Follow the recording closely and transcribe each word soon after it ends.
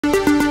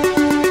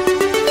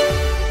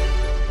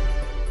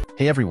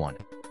Hey everyone,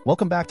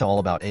 welcome back to All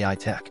About AI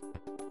Tech.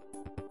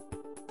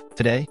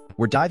 Today,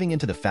 we're diving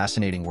into the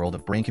fascinating world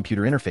of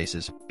brain-computer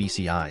interfaces,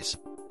 BCIs,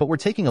 but we're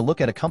taking a look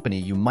at a company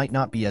you might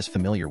not be as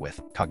familiar with,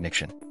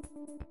 Cognixion.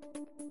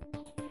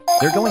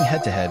 They're going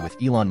head-to-head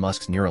with Elon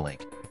Musk's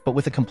Neuralink, but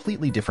with a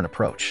completely different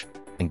approach.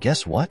 And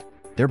guess what?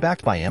 They're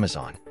backed by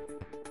Amazon.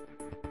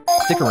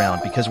 Stick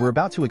around because we're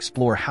about to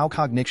explore how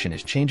Cognixion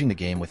is changing the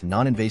game with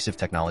non-invasive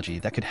technology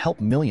that could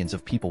help millions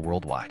of people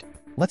worldwide.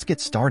 Let's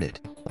get started.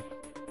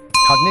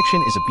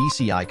 Cognixion is a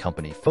BCI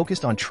company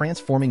focused on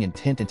transforming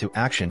intent into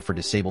action for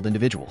disabled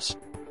individuals.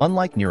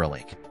 Unlike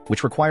Neuralink,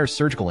 which requires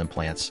surgical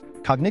implants,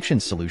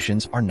 Cognixion's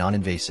solutions are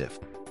non-invasive.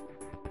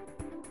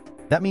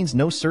 That means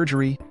no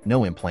surgery,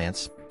 no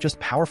implants,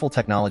 just powerful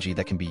technology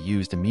that can be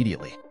used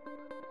immediately.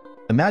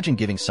 Imagine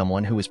giving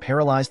someone who is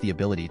paralyzed the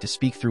ability to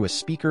speak through a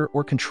speaker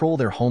or control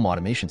their home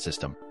automation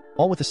system,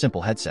 all with a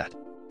simple headset.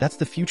 That's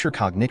the future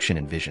Cognixion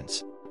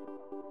envisions.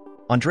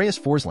 Andreas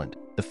Forsland,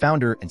 the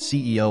founder and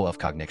CEO of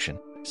Cognixion,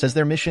 says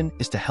their mission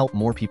is to help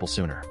more people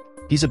sooner.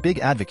 He's a big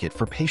advocate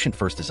for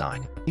patient-first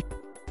design.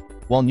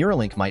 While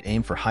Neuralink might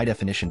aim for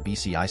high-definition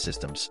BCI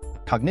systems,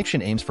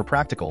 Cognixion aims for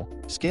practical,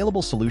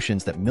 scalable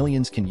solutions that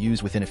millions can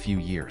use within a few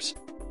years.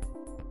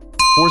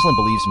 Forsland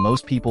believes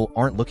most people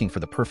aren't looking for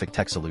the perfect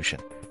tech solution.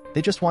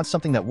 They just want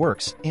something that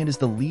works and is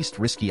the least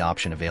risky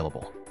option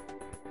available.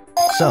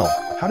 So,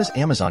 how does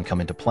Amazon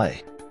come into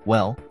play?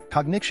 Well,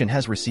 Cognixion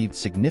has received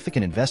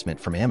significant investment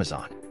from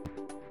Amazon.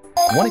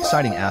 One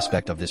exciting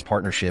aspect of this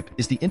partnership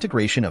is the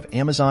integration of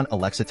Amazon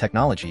Alexa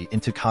technology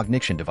into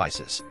Cognixion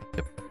devices.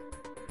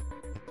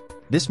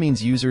 This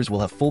means users will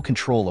have full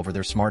control over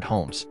their smart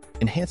homes,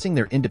 enhancing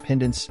their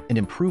independence and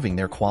improving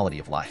their quality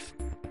of life.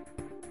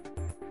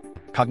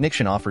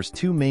 Cognixion offers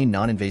two main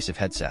non-invasive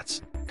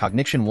headsets,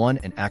 Cognixion One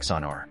and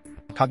Axon R.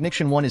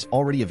 Cognixion One is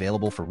already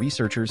available for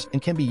researchers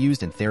and can be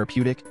used in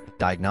therapeutic,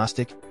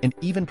 diagnostic, and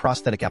even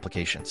prosthetic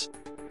applications.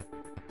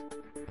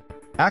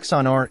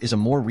 Axon R is a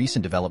more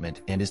recent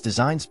development and is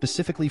designed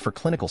specifically for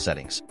clinical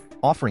settings,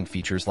 offering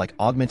features like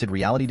augmented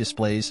reality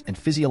displays and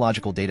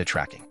physiological data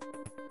tracking.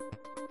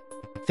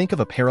 Think of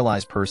a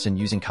paralyzed person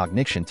using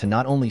Cognixion to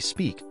not only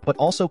speak, but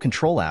also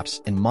control apps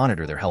and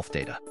monitor their health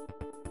data.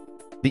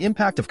 The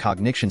impact of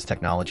Cognixion's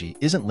technology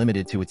isn't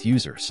limited to its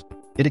users.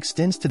 It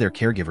extends to their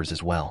caregivers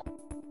as well.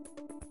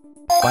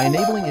 By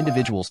enabling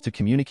individuals to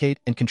communicate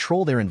and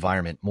control their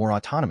environment more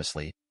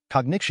autonomously,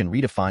 Cognixion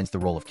redefines the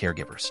role of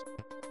caregivers.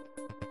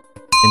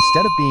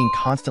 Instead of being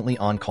constantly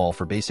on call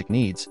for basic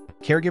needs,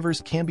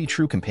 caregivers can be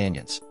true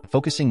companions,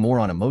 focusing more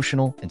on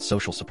emotional and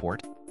social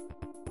support.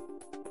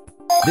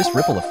 This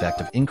ripple effect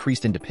of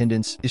increased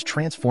independence is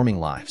transforming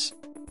lives.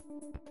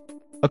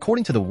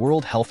 According to the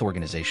World Health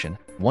Organization,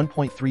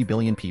 1.3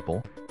 billion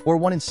people, or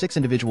 1 in 6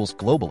 individuals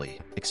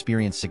globally,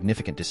 experience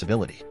significant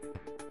disability.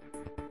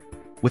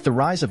 With the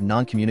rise of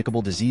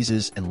non-communicable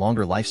diseases and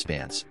longer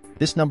lifespans,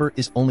 this number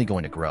is only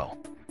going to grow.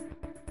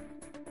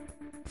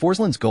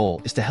 Forsland's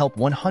goal is to help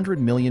 100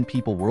 million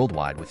people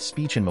worldwide with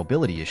speech and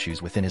mobility issues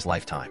within his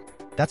lifetime.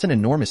 That's an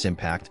enormous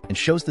impact and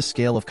shows the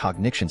scale of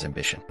Cognixion's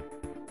ambition.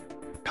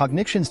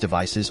 Cognixion's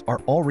devices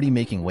are already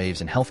making waves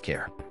in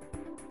healthcare.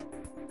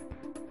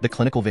 The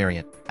clinical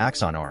variant,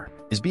 Axon R,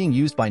 is being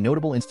used by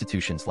notable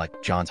institutions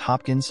like Johns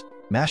Hopkins,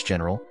 Mass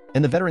General,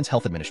 and the Veterans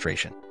Health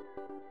Administration.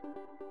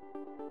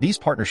 These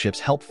partnerships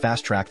help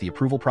fast-track the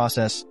approval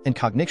process, and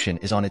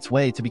Cognixion is on its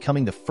way to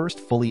becoming the first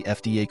fully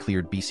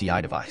FDA-cleared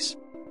BCI device.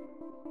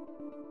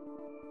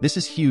 This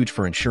is huge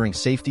for ensuring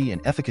safety and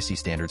efficacy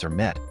standards are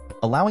met,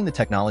 allowing the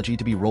technology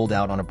to be rolled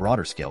out on a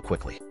broader scale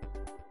quickly.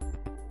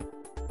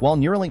 While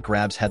Neuralink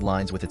grabs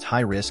headlines with its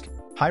high-risk,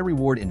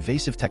 high-reward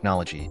invasive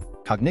technology,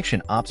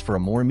 Cognixion opts for a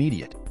more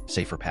immediate,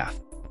 safer path.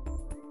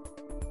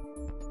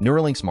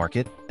 Neuralink's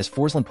market, as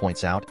Forsland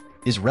points out,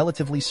 is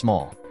relatively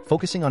small,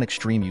 focusing on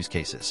extreme use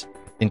cases.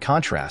 In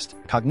contrast,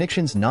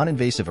 Cognixion's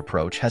non-invasive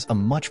approach has a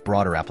much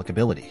broader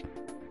applicability.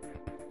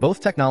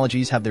 Both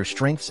technologies have their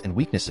strengths and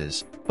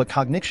weaknesses, but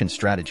Cognixion's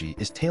strategy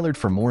is tailored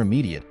for more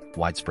immediate,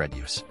 widespread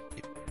use.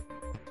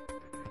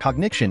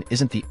 Cognixion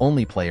isn't the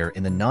only player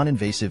in the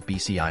non-invasive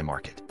BCI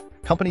market.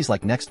 Companies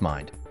like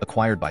NextMind,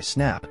 acquired by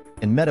Snap,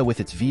 and Meta with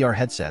its VR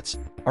headsets,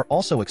 are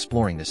also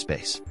exploring this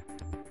space.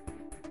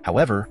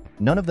 However,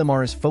 none of them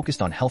are as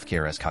focused on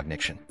healthcare as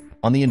Cognixion.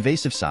 On the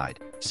invasive side,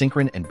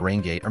 Synchron and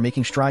BrainGate are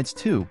making strides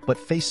too, but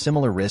face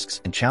similar risks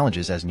and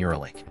challenges as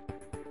Neuralink.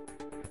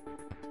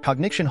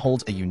 Cognixion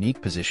holds a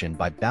unique position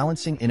by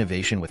balancing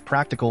innovation with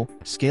practical,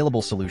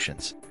 scalable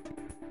solutions.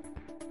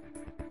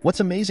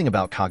 What's amazing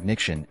about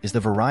Cognixion is the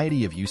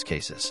variety of use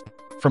cases.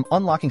 From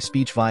unlocking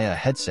speech via a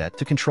headset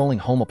to controlling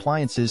home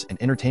appliances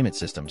and entertainment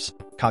systems,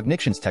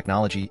 Cognixion's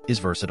technology is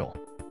versatile.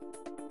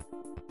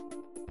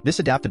 This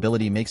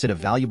adaptability makes it a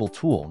valuable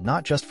tool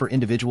not just for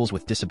individuals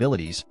with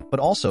disabilities, but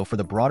also for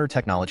the broader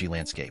technology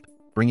landscape,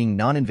 bringing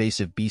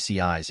non-invasive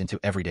BCIs into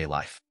everyday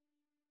life.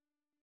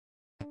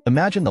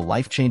 Imagine the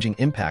life-changing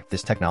impact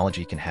this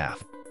technology can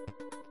have.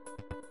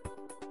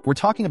 We're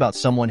talking about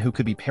someone who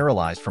could be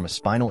paralyzed from a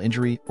spinal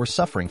injury or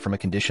suffering from a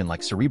condition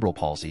like cerebral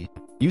palsy,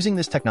 using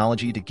this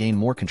technology to gain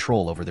more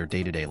control over their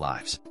day-to-day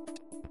lives.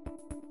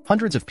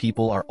 Hundreds of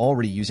people are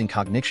already using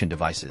Cognixion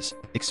devices,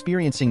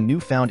 experiencing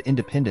newfound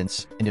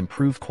independence and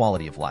improved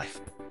quality of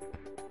life.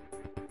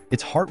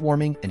 It's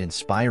heartwarming and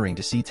inspiring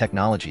to see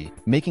technology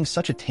making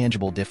such a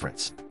tangible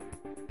difference.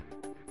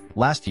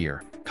 Last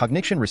year,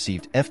 Cognixion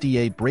received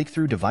FDA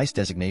Breakthrough Device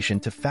designation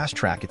to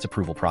fast-track its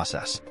approval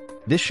process.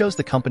 This shows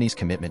the company's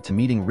commitment to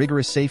meeting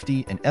rigorous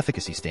safety and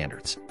efficacy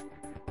standards.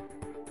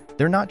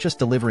 They're not just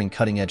delivering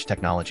cutting-edge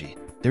technology,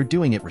 they're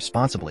doing it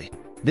responsibly.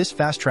 This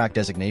fast-track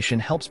designation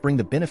helps bring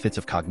the benefits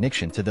of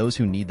Cognixion to those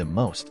who need them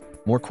most,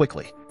 more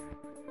quickly.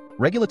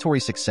 Regulatory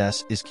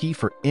success is key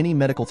for any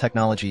medical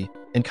technology,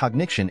 and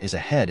Cognixion is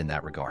ahead in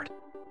that regard.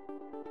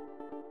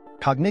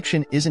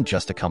 Cognixion isn't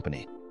just a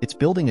company, it's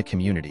building a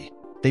community.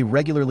 They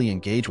regularly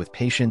engage with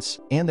patients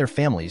and their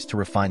families to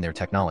refine their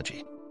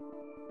technology.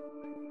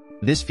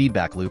 This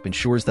feedback loop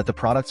ensures that the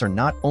products are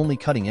not only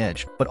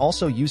cutting-edge, but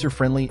also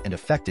user-friendly and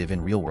effective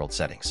in real-world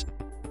settings.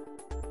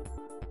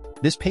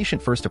 This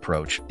patient-first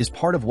approach is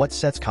part of what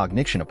sets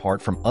Cognixion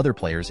apart from other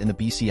players in the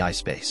BCI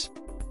space.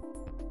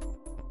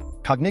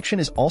 Cognixion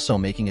is also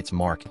making its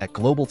mark at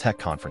global tech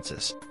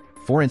conferences.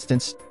 For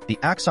instance, the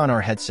Axon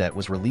R headset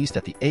was released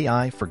at the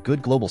AI for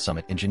Good Global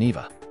Summit in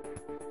Geneva.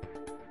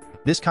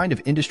 This kind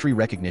of industry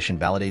recognition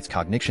validates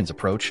Cognixion's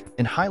approach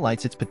and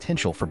highlights its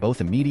potential for both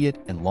immediate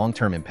and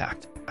long-term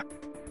impact.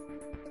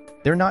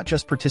 They're not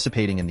just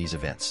participating in these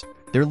events,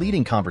 they're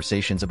leading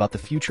conversations about the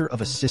future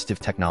of assistive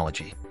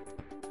technology.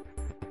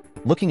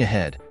 Looking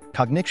ahead,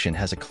 Cognixion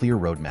has a clear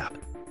roadmap.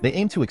 They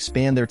aim to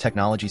expand their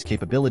technology's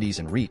capabilities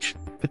and reach,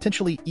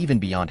 potentially even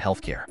beyond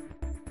healthcare.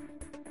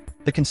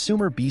 The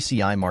consumer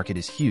BCI market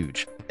is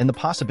huge, and the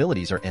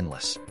possibilities are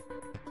endless.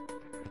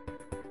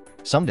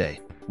 Someday,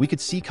 we could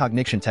see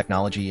Cognixion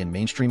technology in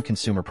mainstream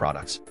consumer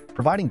products,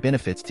 providing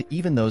benefits to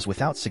even those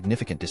without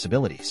significant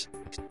disabilities.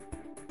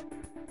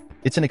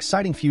 It's an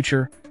exciting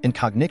future, and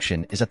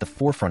Cognixion is at the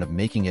forefront of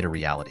making it a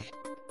reality.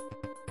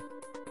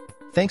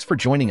 Thanks for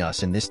joining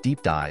us in this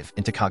deep dive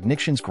into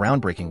Cognixion's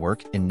groundbreaking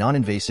work in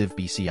non-invasive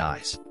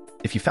BCIs.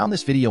 If you found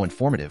this video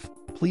informative,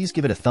 please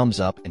give it a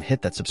thumbs up and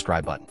hit that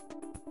subscribe button.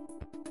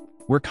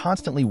 We're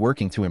constantly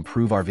working to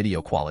improve our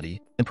video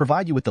quality and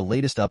provide you with the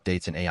latest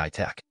updates in AI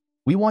tech.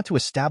 We want to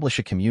establish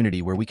a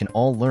community where we can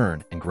all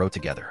learn and grow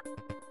together.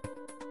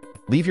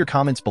 Leave your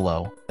comments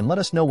below and let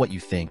us know what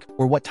you think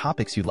or what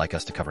topics you'd like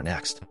us to cover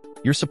next.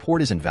 Your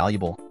support is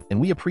invaluable,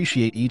 and we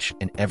appreciate each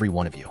and every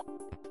one of you.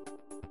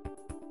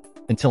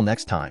 Until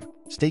next time,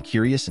 stay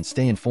curious and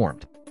stay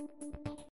informed.